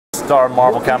5-star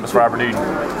Marvel campus for Aberdeen.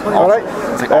 Alright,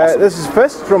 awesome. This is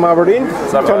Fist from Aberdeen.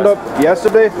 Turned up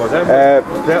yesterday.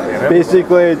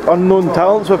 Basically, unknown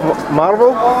talents with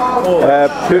Marvel.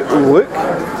 Put Luke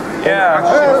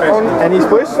in his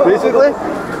place, basically.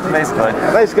 Basically.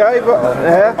 Nice guy,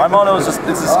 but my motto is it's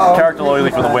just character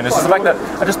loyalty for the win. It's just the fact that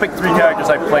I just picked 3 characters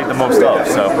I played the most of,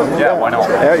 so yeah, why not?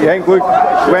 Yeah, you think Luke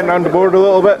went around the board a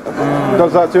little bit?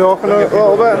 Does that too often a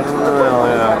little bit?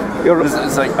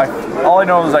 It's like all I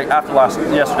know is like after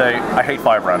yesterday, I hate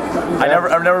Firebrand.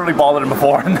 I've never really bothered him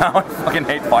before, and now I fucking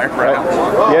hate Firebrand.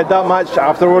 You had that match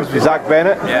afterwards with Zach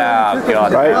Bennett. Yeah,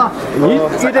 God.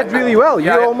 Right. You did really well.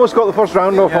 You almost got the first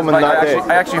round off him in that day.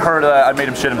 I actually heard I made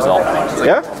him shit himself.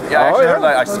 Yeah? Yeah, I actually heard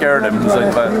that I scared him.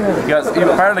 Because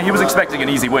apparently he was expecting an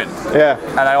easy win. Yeah.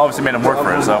 And I obviously made him work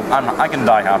for it, so I can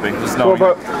die happy. Just knowing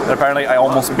that apparently I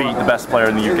almost beat the best player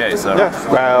in the UK. So yeah.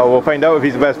 Well, we'll find out if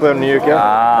he's the best player in the UK.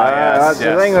 That's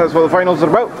the thing. That's what the finals are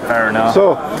about. Fair enough.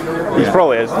 So he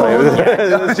probably is. I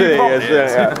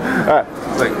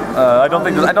don't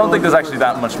think there's actually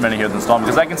that much many here than Storm,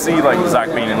 because I can see like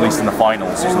Zach being at least in the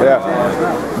finals. Yeah.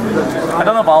 I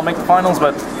don't know if I'll make the finals,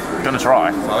 but I'm gonna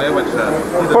try.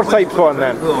 First type one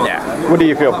then. Yeah. What do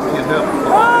you feel?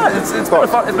 It's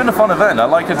been a fun event. I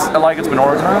like it's been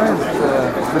organized.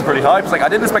 It's been pretty hype. It's like I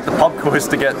didn't expect the pub quiz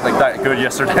to get like that good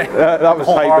yesterday. That was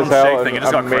hype as hell. Thing, it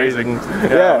just got crazy.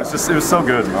 Yeah. It was so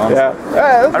good. Man.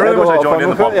 Yeah. I really wish I joined in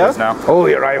the pub quiz now. Oh,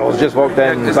 your rivals just walked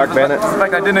in. Zach Bennett. In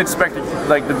fact, I didn't expect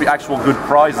like the actual good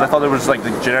prizes. I thought there was like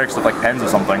the generic stuff like pens or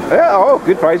something. Yeah. Oh,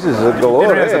 good prizes. I didn't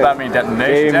realize that many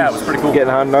detonations. Games, yeah, it was pretty cool. Getting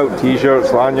handed out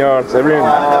T-shirts, lanyards, everything.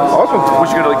 Awesome.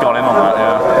 Wish you could have got in on that.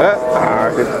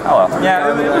 Yeah. Good. Oh well.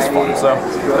 Yeah, it was fun. So,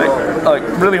 like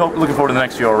really looking forward to the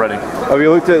next year already. Have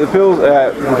you looked at the pools?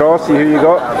 Draw, see who you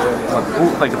got?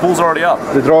 Like the pool's already up.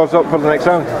 The draw's up for the next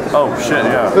round. Oh shit!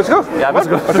 Yeah. Let's go. Yeah, let's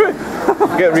go.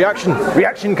 Get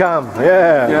reaction cam.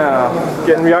 Yeah.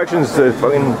 Getting reactions to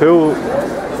fucking pool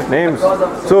names.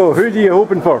 So who do you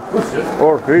hoping for?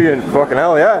 Or who you fucking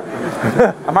hell? Yeah.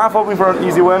 I'm half hoping for an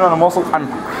easy win on a muscle. I'm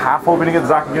half hoping to get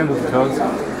Zach again just because.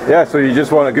 Yeah, so you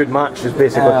just want a good match, just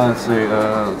basically. Let's see.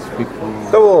 Let's speak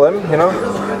for... Double him, you know.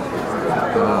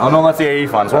 Oh no, that's the AE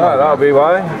fans. That'll be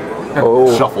why.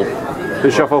 Oh. Shuffle. The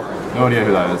shuffle. No idea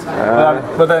who that is.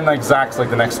 But then like Zach's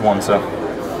like the next one, so.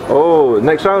 Oh,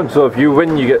 next round. So if you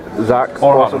win, you get Zach,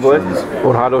 or possibly.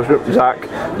 Or Haddo Shrooms. Zach.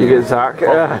 You get Zach.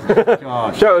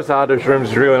 Shout out to Haddo Shrooms.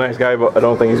 He's a really nice guy, but I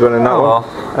don't think he's winning that one.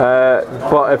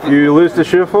 But if you lose to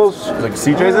Shuffles... Like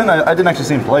CJ's in? I didn't actually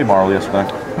see him play Marl yesterday.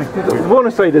 The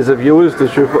bonus side is if you lose to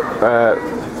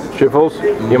Shuffles,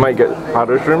 you might get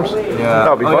Haddo Shrooms. Yeah.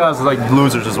 That'll be fun. Guys like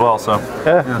losers as well, so.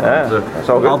 Yeah. That's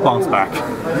all good. I'll bounce back.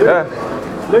 Yeah.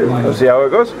 Let's see how it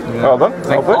goes. Yeah. Well done.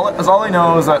 Like, all I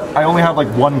know is that I only have like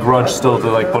one grudge still to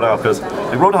like put out, because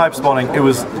like Road to Hype spawning, it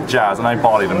was Jazz and I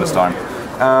bodied him this time.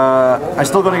 I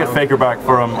still gotta get Faker back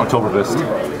from Oktoberfest.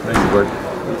 Basically.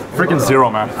 Freaking zero,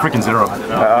 man. Freaking zero.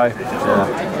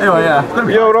 Anyway, yeah.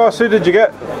 Yo, Ross, who did you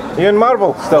get? You in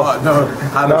Marvel still? No,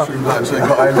 Haddo Shrooms actually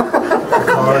got in.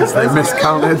 Because they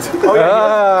miscounted. Oh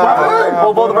yeah.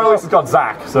 Well, the Burleys has got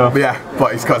Zach, so. Yeah,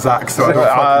 but he's got Zach, so I don't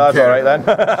that's alright then.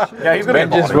 Yeah, he's gonna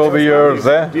vengeance will be yours,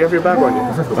 eh? Do you have your bag on you?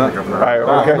 Right,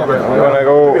 okay. You wanna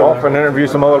go off and interview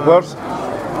some other players?